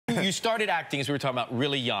You started acting, as we were talking about,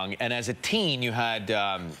 really young, and as a teen, you had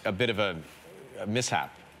a bit of a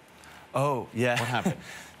mishap. Oh, yeah. What happened?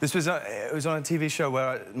 It was on a TV show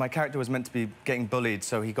where my character was meant to be getting bullied,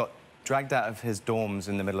 so he got dragged out of his dorms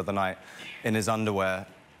in the middle of the night in his underwear,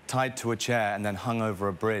 tied to a chair, and then hung over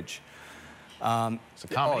a bridge. It's a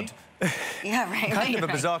comedy. Odd. Yeah, right. Kind of a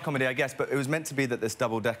bizarre comedy, I guess, but it was meant to be that this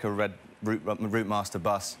double-decker red Route Master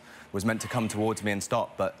bus was meant to come towards me and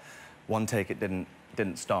stop, but one take it didn't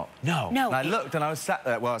stop. No. No. And I looked, and I was sat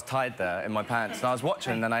there, well, I was tied there in my pants, and I was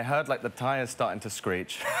watching, and then I heard, like, the tyres starting to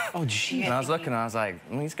screech. Oh, gee. And I was looking, and I was like,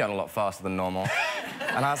 he's going a lot faster than normal.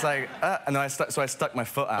 And I was like, and then I stuck my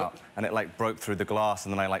foot out, and it, like, broke through the glass,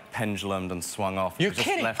 and then I, like, pendulumed and swung off. You're just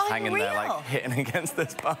kidding? left hanging there, Unreal. like, hitting against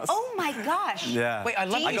this bus. Oh, my gosh. Yeah. Wait, I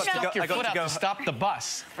love you stuck your foot out to go. stop the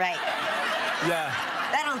bus. Right. Yeah.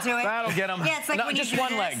 That'll do it. That'll get him. Yeah, it's like No, when you just do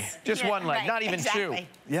one this. leg. Just one leg, right, not even exactly.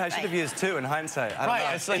 two. Yeah, I should have used two in hindsight. I don't Right,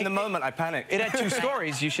 know. it's like- in the moment, I panicked. It had two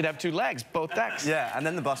stories. You should have two legs, both decks. Yeah, and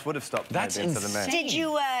then the bus would have stopped. That's maybe, instead of me. insane. Did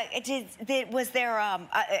you, was there,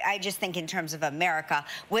 I just think in terms of America,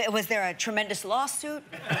 was there a tremendous lawsuit?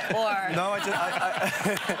 Or No,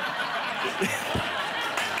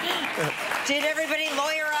 did everybody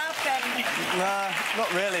lawyer up and... Nah,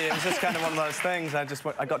 not really. It was just kind of one of those things. I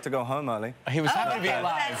got to go home early. He was happy to be okay.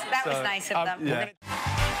 alive. That was nice of them. Yeah.